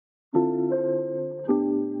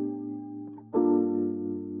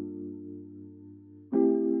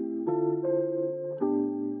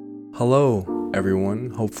Hello, everyone.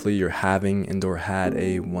 Hopefully you're having and/or had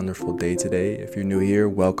a wonderful day today. If you're new here,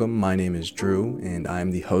 welcome. My name is Drew, and I'm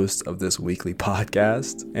the host of this weekly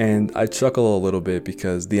podcast. And I chuckle a little bit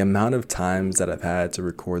because the amount of times that I've had to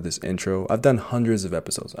record this intro, I've done hundreds of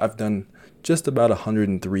episodes. I've done just about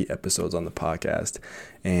 103 episodes on the podcast,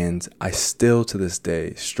 and I still to this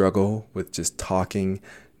day struggle with just talking,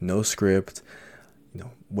 no script,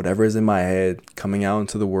 whatever is in my head coming out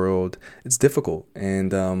into the world. It's difficult.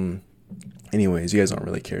 And anyways, you guys don't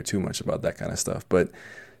really care too much about that kind of stuff. But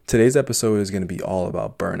today's episode is going to be all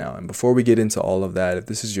about burnout. And before we get into all of that, if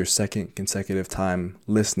this is your second consecutive time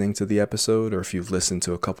listening to the episode, or if you've listened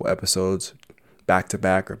to a couple episodes back to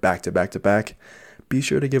back or back to back to back, be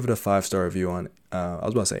sure to give it a 5-star review on, I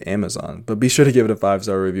was about to say Amazon, but be sure to give it a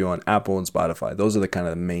 5-star review on Apple and Spotify. Those are the kind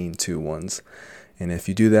of the main two ones. And if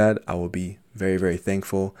you do that, I will be very, very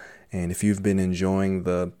thankful. And if you've been enjoying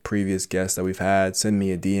the previous guests that we've had, send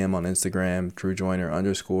me a DM on Instagram,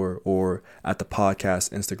 DrewJoyner_, or at the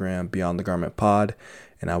podcast Instagram, Beyond the Garment Pod.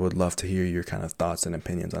 And I would love to hear your kind of thoughts and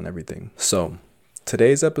opinions on everything. So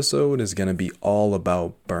today's episode is going to be all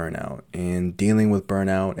about burnout and dealing with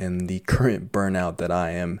burnout and the current burnout that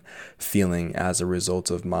I am feeling as a result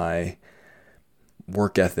of my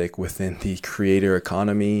work ethic within the creator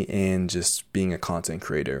economy and just being a content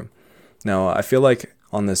creator. Now, I feel like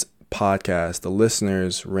on this podcast, the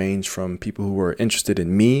listeners range from people who are interested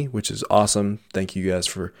in me, which is awesome. Thank you guys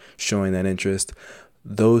for showing that interest.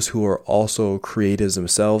 Those who are also creatives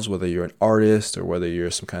themselves, whether you're an artist or whether you're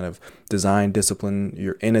some kind of design discipline,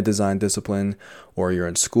 you're in a design discipline, or you're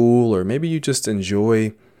in school, or maybe you just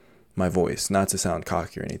enjoy my voice. Not to sound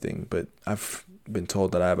cocky or anything, but I've been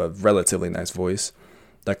told that I have a relatively nice voice.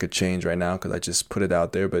 That could change right now because I just put it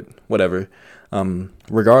out there, but whatever.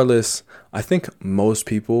 Regardless, I think most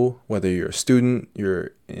people, whether you're a student,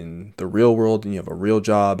 you're in the real world and you have a real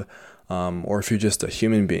job, or if you're just a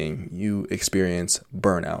human being, you experience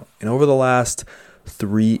burnout. And over the last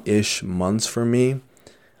 3-ish months for me,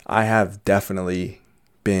 I have definitely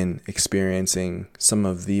been experiencing some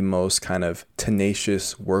of the most kind of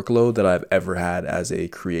tenacious workload that I've ever had as a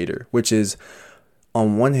creator, which is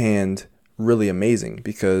on one hand really amazing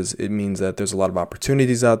because it means that there's a lot of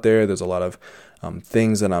opportunities out there. There's a lot of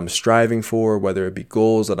things that I'm striving for, whether it be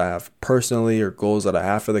goals that I have personally or goals that I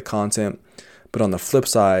have for the content. But on the flip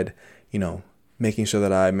side, making sure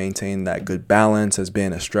that I maintain that good balance has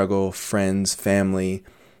been a struggle. Friends, family,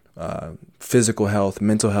 physical health,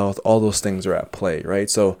 mental health, all those things are at play, right?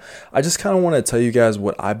 So I just kind of want to tell you guys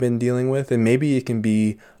what I've been dealing with, and maybe it can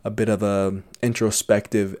be a bit of a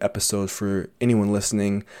introspective episode for anyone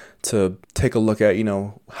listening to take a look at,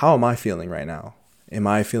 how am I feeling right now? Am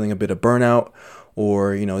I feeling a bit of burnout,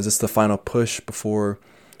 or, is this the final push before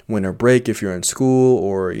winter break if you're in school,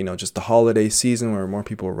 or, just the holiday season where more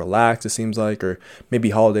people relax, it seems like, or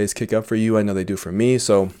maybe holidays kick up for you. I know they do for me.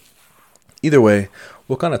 So either way,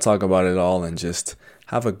 we'll kind of talk about it all and just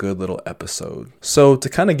have a good little episode. So to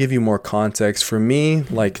kind of give you more context, for me,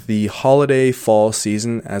 like the holiday fall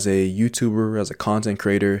season as a YouTuber, as a content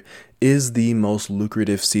creator, is the most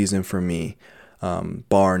lucrative season for me,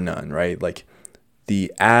 bar none, right? Like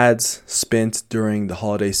the ads spent during the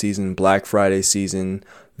holiday season, Black Friday season,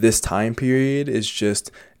 this time period is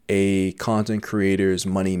just a content creator's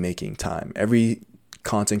money-making time. Every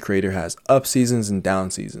content creator has up seasons and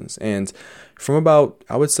down seasons. And from about,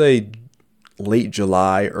 I would say, late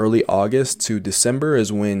July, early August to December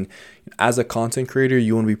is when, as a content creator,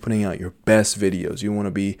 you want to be putting out your best videos. You want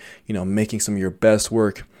to be, making some of your best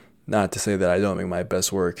work. Not to say that I don't make my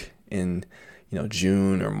best work in,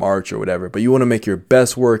 June or March or whatever, but you want to make your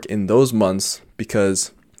best work in those months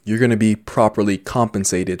because you're going to be properly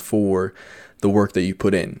compensated for the work that you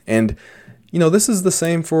put in. And this is the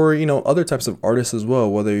same for, other types of artists as well,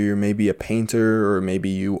 whether you're maybe a painter or maybe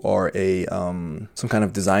you are a some kind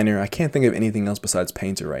of designer. I can't think of anything else besides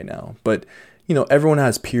painter right now. But, everyone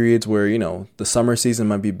has periods where, the summer season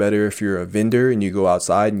might be better if you're a vendor and you go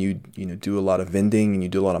outside and you do a lot of vending and you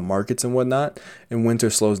do a lot of markets and whatnot, and winter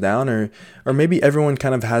slows down. Or maybe everyone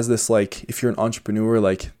kind of has this, like, if you're an entrepreneur,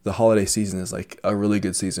 like the holiday season is like a really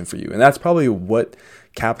good season for you. And that's probably what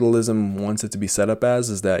capitalism wants it to be set up as,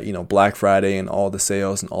 is that, Black Friday and all the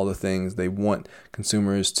sales and all the things, they want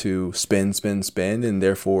consumers to spend, and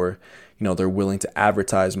therefore, they're willing to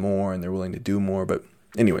advertise more and they're willing to do more. But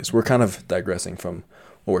anyways, we're kind of digressing from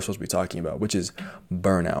what we're supposed to be talking about, which is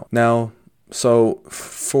burnout. Now, so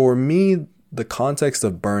for me, the context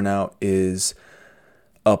of burnout is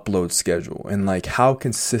upload schedule and like how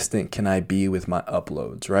consistent can I be with my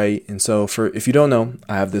uploads, right? And so if you don't know,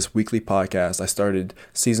 I have this weekly podcast. I started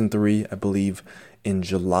season 3, I believe, in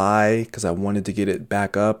July because I wanted to get it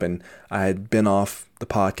back up, and I had been off the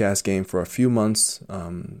podcast game for a few months,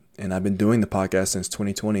 and I've been doing the podcast since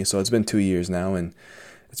 2020, so it's been 2 years now, and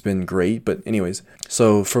it's been great. But anyways,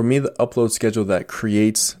 so for me, the upload schedule that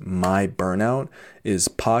creates my burnout is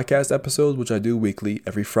podcast episodes, which I do weekly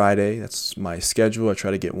every Friday. That's my schedule. I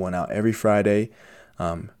try to get one out every Friday.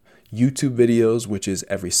 YouTube videos, which is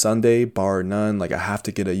every Sunday, bar none. Like I have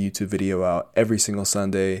to get a YouTube video out every single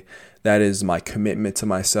Sunday. That is my commitment to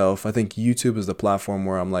myself. I think YouTube is the platform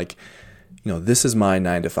where I'm like, this is my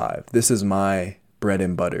 9 to 5. This is my bread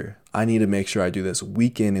and butter. I need to make sure I do this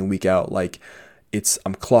week in and week out. Like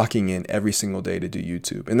I'm clocking in every single day to do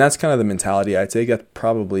YouTube. And that's kind of the mentality I take. I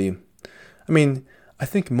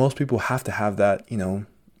think most people have to have that,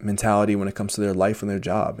 mentality when it comes to their life and their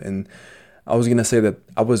job. And I was going to say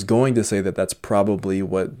that that's probably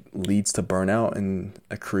what leads to burnout in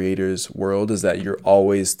a creator's world, is that you're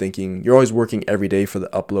always working every day for the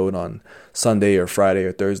upload on Sunday or Friday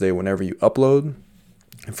or Thursday, whenever you upload.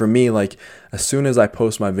 And for me, like as soon as I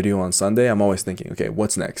post my video on Sunday, I'm always thinking, okay,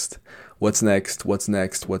 what's next? What's next? What's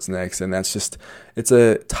next? What's next? And it's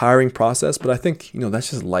a tiring process, but I think, that's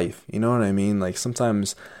just life. You know what I mean? Like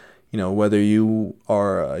sometimes, whether you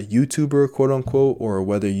are a YouTuber, quote unquote, or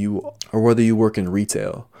whether you work in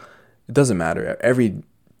retail, it doesn't matter. Every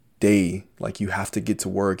day, like you have to get to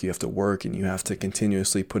work, and you have to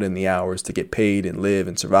continuously put in the hours to get paid and live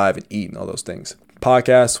and survive and eat and all those things.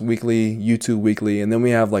 Podcasts weekly, YouTube weekly, and then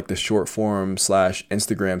we have like the short form /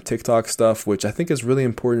 Instagram, TikTok stuff, which I think is really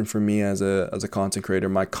important for me as a content creator.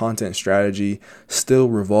 My content strategy still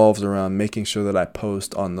revolves around making sure that I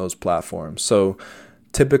post on those platforms. So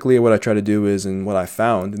typically what I try to do is, and what I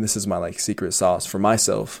found, and this is my like secret sauce for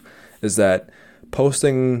myself, is that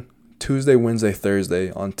posting Tuesday, Wednesday,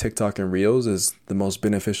 Thursday on TikTok and Reels is the most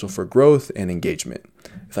beneficial for growth and engagement.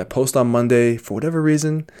 If I post on Monday, for whatever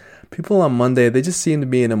reason, people on Monday, they just seem to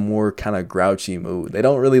be in a more kind of grouchy mood. They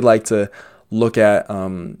don't really like to look at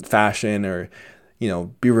fashion or,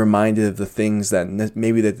 be reminded of the things that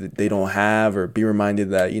maybe that they don't have, or be reminded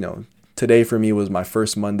that, today for me was my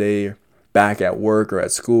first Monday back at work or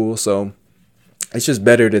at school. So it's just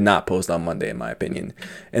better to not post on Monday, in my opinion.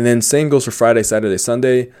 And then same goes for Friday, Saturday,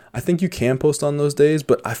 Sunday. I think you can post on those days,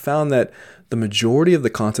 but I found that the majority of the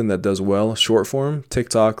content that does well, short form,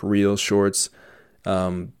 TikTok, Reels, Shorts,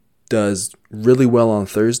 does really well on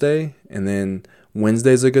Thursday, and then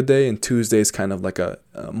Wednesday's a good day, and Tuesday's kind of like a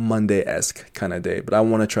Monday-esque kind of day. But I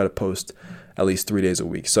want to try to post at least 3 days a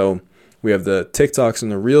week. So we have the TikToks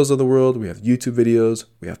and the Reels of the world. We have YouTube videos.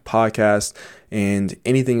 We have podcasts, and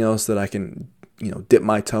anything else that I can, dip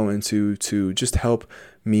my toe into to just help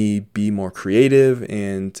me be more creative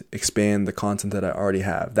and expand the content that I already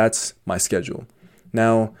have. That's my schedule.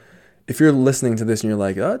 Now, if you're listening to this and you're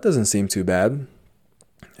like, oh, it doesn't seem too bad.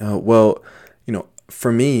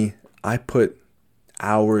 For me, I put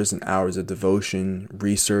hours and hours of devotion,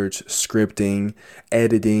 research, scripting,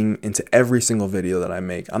 editing into every single video that I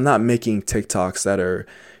make. I'm not making TikToks that are,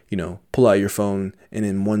 pull out your phone and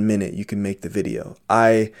in 1 minute you can make the video.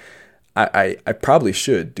 I probably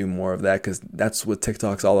should do more of that, because that's what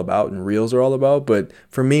TikTok's all about and Reels are all about. But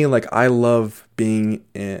for me, like I love being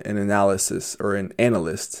an analyst.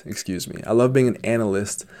 I love being an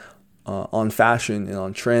analyst on fashion and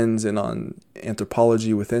on trends and on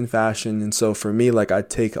anthropology within fashion. And so for me, like I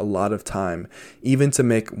take a lot of time even to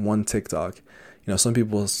make one TikTok. Some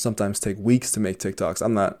people sometimes take weeks to make TikToks.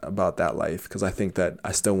 I'm not about that life, because I think that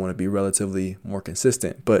I still want to be relatively more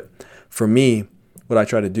consistent. But for me, what I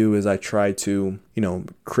try to do is I try to,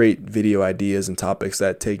 create video ideas and topics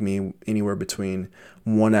that take me anywhere between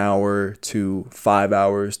 1 hour to 5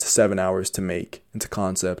 hours to 7 hours to make into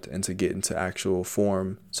concept and to get into actual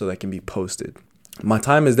form so that can be posted. My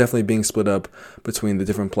time is definitely being split up between the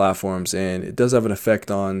different platforms, and it does have an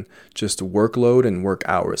effect on just workload and work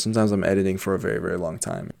hours. Sometimes I'm editing for a very, very long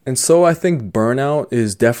time. And so I think burnout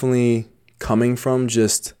is definitely coming from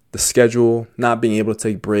just the schedule, not being able to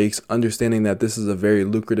take breaks, understanding that this is a very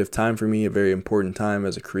lucrative time for me, a very important time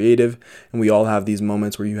as a creative. And we all have these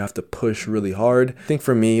moments where you have to push really hard. I think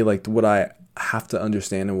for me, like what I have to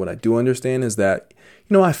understand and what I do understand is that,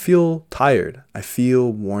 I feel tired. I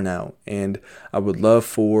feel worn out, and I would love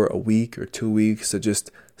for a week or 2 weeks to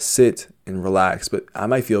just sit and relax. But I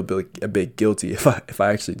might feel a bit guilty if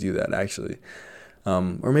I actually do that, actually.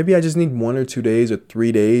 Or maybe I just need 1 or 2 days or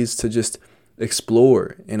 3 days to just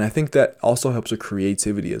explore. And I think that also helps with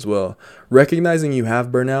creativity as well. Recognizing you have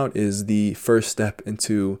burnout is the first step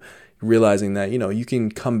into realizing that, you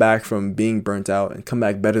can come back from being burnt out and come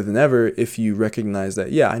back better than ever if you recognize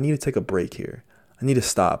that, I need to take a break here. I need to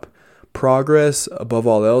stop. progress above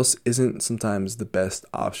all else isn't sometimes the best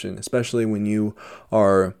option, especially when you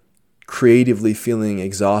are creatively feeling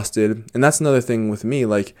exhausted. And that's another thing with me.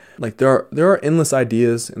 Like there are endless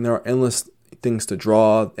ideas, and there are endless things to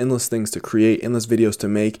draw, endless things to create, endless videos to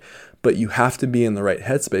make, but you have to be in the right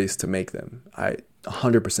headspace to make them. I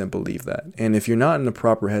 100% believe that. And if you're not in the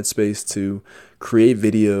proper headspace to create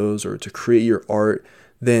videos or to create your art,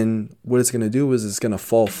 then what it's going to do is it's going to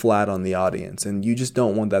fall flat on the audience. And you just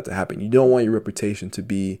don't want that to happen. You don't want your reputation to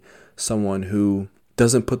be someone who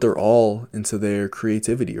doesn't put their all into their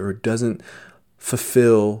creativity or doesn't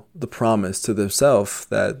fulfill the promise to themselves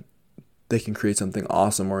that they can create something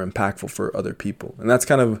awesome or impactful for other people. And that's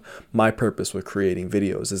kind of my purpose with creating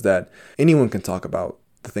videos, is that anyone can talk about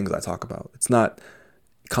the things I talk about. It's not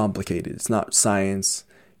complicated. It's not science.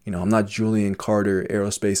 I'm not Julian Carter,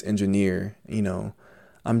 aerospace engineer.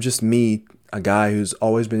 I'm just me, a guy who's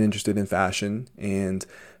always been interested in fashion and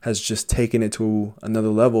has just taken it to another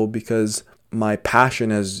level because my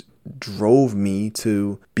passion has drove me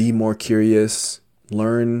to be more curious,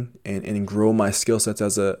 learn and grow my skill sets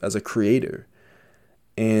as a creator.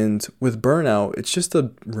 And with burnout, it's just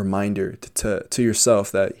a reminder to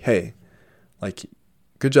yourself that, hey, like,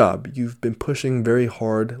 good job. You've been pushing very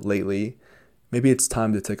hard lately. Maybe it's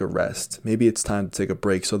time to take a rest. Maybe it's time to take a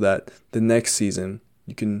break so that the next season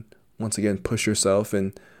you can once again push yourself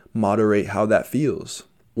and moderate how that feels.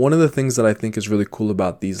 One of the things that I think is really cool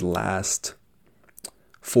about these last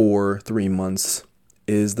 3 months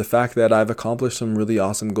is the fact that I've accomplished some really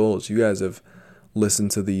awesome goals. You guys have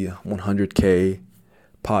listened to the 100K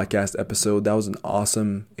podcast episode. That was an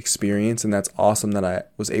awesome experience, and that's awesome that I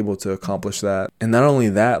was able to accomplish that. And not only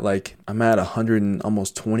that, like, I'm at 100 and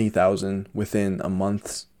almost 20,000 within a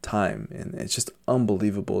month's time, and it's just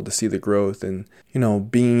unbelievable to see the growth and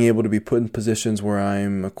being able to be put in positions where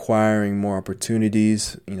I'm acquiring more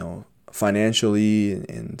opportunities, financially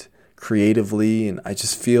and creatively. And I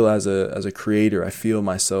just feel as a creator, I feel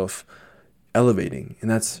myself elevating,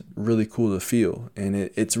 and that's really cool to feel. And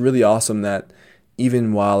it's really awesome that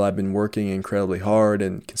even while I've been working incredibly hard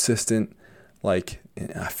and consistent, like,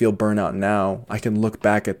 I feel burnout now, I can look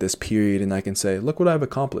back at this period and I can say, look what I've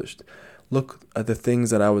accomplished. Look at the things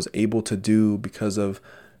that I was able to do because of,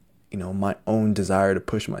 my own desire to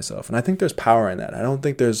push myself. And I think there's power in that. I don't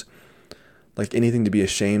think there's like anything to be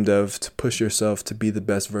ashamed of, to push yourself to be the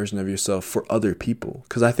best version of yourself for other people.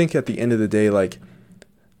 Because I think at the end of the day, like,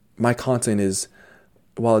 my content is,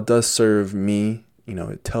 while it does serve me,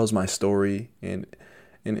 it tells my story and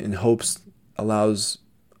in hopes allows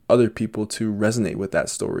other people to resonate with that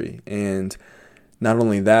story. And not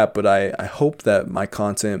only that, but I hope that my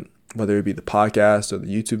content, whether it be the podcast or the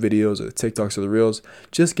YouTube videos or the TikToks or the Reels,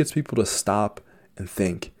 just gets people to stop and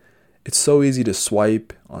think. It's so easy to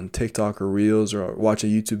swipe on TikTok or Reels or watch a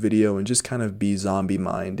YouTube video and just kind of be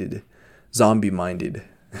zombie-minded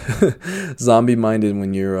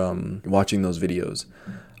when you're watching those videos.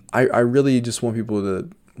 I really just want people to,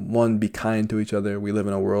 one, be kind to each other. We live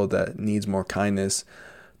in a world that needs more kindness.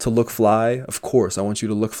 To look fly, of course, I want you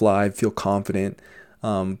to look fly, feel confident,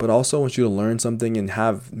 but also I want you to learn something and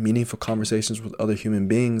have meaningful conversations with other human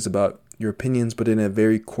beings about your opinions, but in a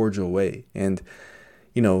very cordial way. And,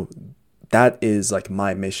 that is like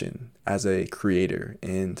my mission as a creator.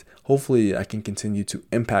 And hopefully I can continue to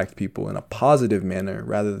impact people in a positive manner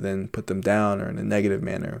rather than put them down or in a negative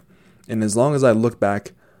manner. And as long as I look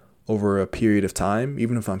back over a period of time,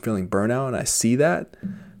 even if I'm feeling burnout and I see that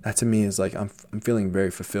to me is like, I'm feeling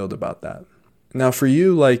very fulfilled about that. Now for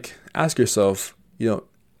you, like, ask yourself,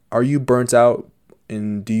 are you burnt out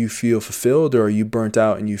and do you feel fulfilled, or are you burnt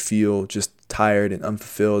out and you feel just tired and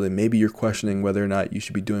unfulfilled, and maybe you're questioning whether or not you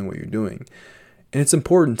should be doing what you're doing? And it's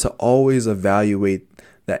important to always evaluate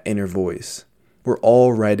that inner voice. We're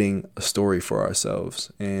all writing a story for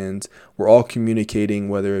ourselves, and we're all communicating,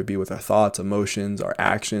 whether it be with our thoughts, emotions, our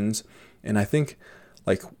actions. And I think,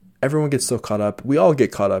 like, everyone gets so caught up. We all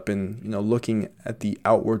get caught up in, looking at the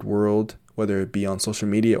outward world, whether it be on social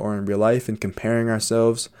media or in real life, and comparing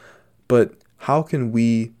ourselves. But how can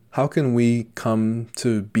we come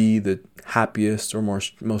to be the happiest or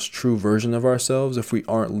most true version of ourselves if we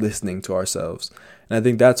aren't listening to ourselves? And I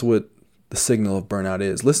think that's what the signal of burnout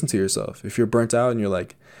is. Listen to yourself. If you're burnt out and you're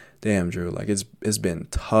like, damn, Drew, like, it's been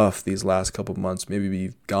tough these last couple of months. Maybe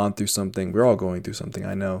you've gone through something. We're all going through something,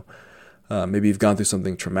 I know. Maybe you've gone through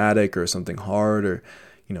something traumatic or something hard, or,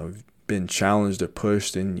 been challenged or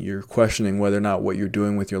pushed, and you're questioning whether or not what you're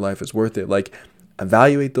doing with your life is worth it. Like,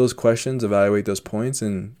 evaluate those questions, evaluate those points,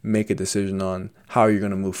 and make a decision on how you're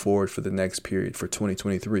going to move forward for the next period for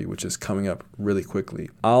 2023, which is coming up really quickly.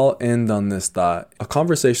 I'll end on this thought. A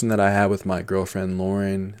conversation that I had with my girlfriend,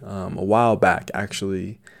 Lauren, a while back,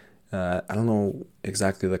 actually. I don't know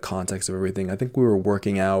exactly the context of everything. I think we were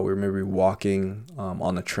working out. We were maybe walking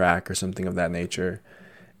on the track or something of that nature.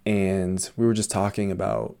 And we were just talking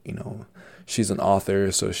about, she's an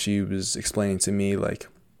author. So she was explaining to me like,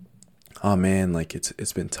 oh man, like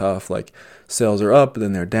it's been tough. Like sales are up, but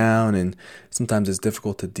then they're down. And sometimes it's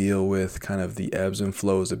difficult to deal with kind of the ebbs and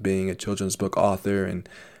flows of being a children's book author and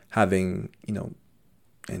having,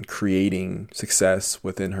 and creating success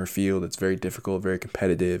within her field. It's very difficult, very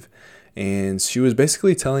competitive. And she was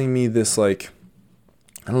basically telling me this, like,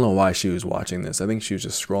 I don't know why she was watching this. I think she was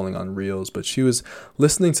just scrolling on Reels, but she was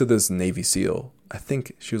listening to this Navy SEAL. I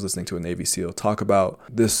think she was listening to a Navy SEAL talk about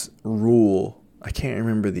this rule. I can't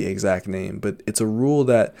remember the exact name, but it's a rule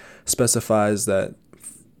that specifies that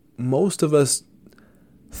most of us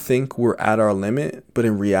think we're at our limit, but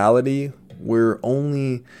in reality, we're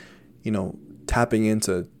only, tapping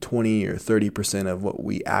into 20 or 30% of what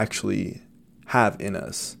we actually have in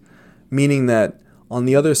us. Meaning that on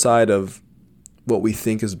the other side of what we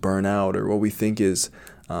think is burnout or what we think is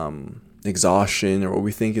exhaustion or what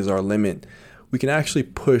we think is our limit, we can actually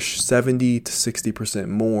push 70 to 60%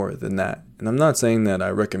 more than that. And I'm not saying that I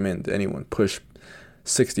recommend anyone push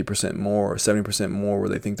 60% more or 70% more where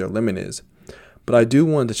they think their limit is. But I do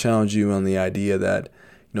want to challenge you on the idea that,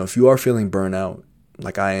 if you are feeling burnout,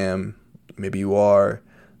 like I am, maybe you are,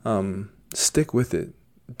 stick with it.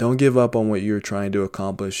 Don't give up on what you're trying to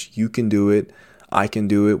accomplish. You can do it. I can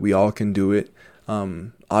do it. We all can do it.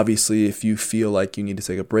 Obviously, if you feel like you need to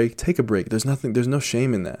take a break, take a break. There's no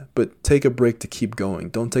shame in that. But take a break to keep going.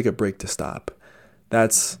 Don't take a break to stop.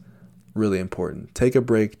 That's really important. Take a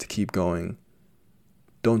break to keep going.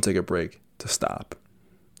 Don't take a break to stop.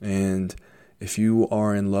 And if you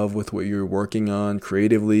are in love with what you're working on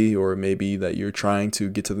creatively, or maybe that you're trying to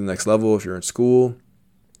get to the next level, if you're in school,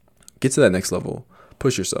 get to that next level.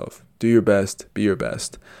 Push yourself. Do your best. Be your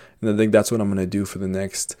best. And I think that's what I'm going to do for the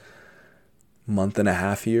next month and a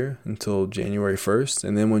half here until January 1st.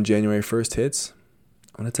 And then when January 1st hits,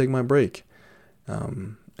 I'm going to take my break.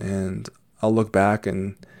 And I'll look back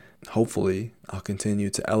and hopefully I'll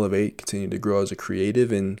continue to elevate, continue to grow as a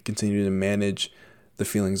creative, and continue to manage the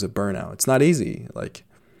feelings of burnout. It's not easy.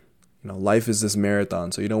 Life is this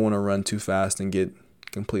marathon, so you don't want to run too fast and get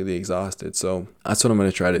completely exhausted. So that's what I'm going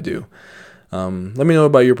to try to do. Let me know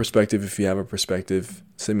about your perspective. If you have a perspective,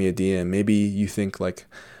 send me a DM. Maybe you think like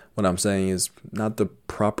what I'm saying is not the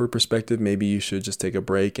proper perspective. Maybe you should just take a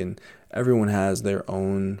break, and everyone has their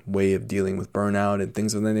own way of dealing with burnout and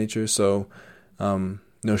things of that nature. So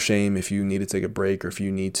no shame if you need to take a break or if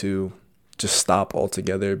you need to just stop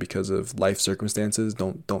altogether because of life circumstances.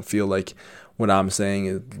 Don't feel like what I'm saying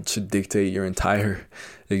it should dictate your entire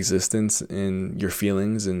existence and your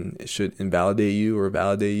feelings, and it should invalidate you or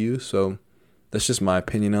validate you. So that's just my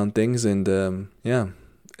opinion on things. And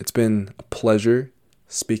it's been a pleasure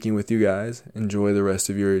speaking with you guys. Enjoy the rest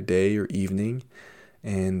of your day or evening,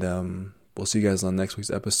 and we'll see you guys on next week's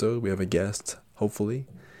episode. We have a guest, hopefully,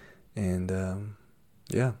 and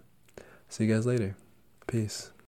see you guys later. Peace.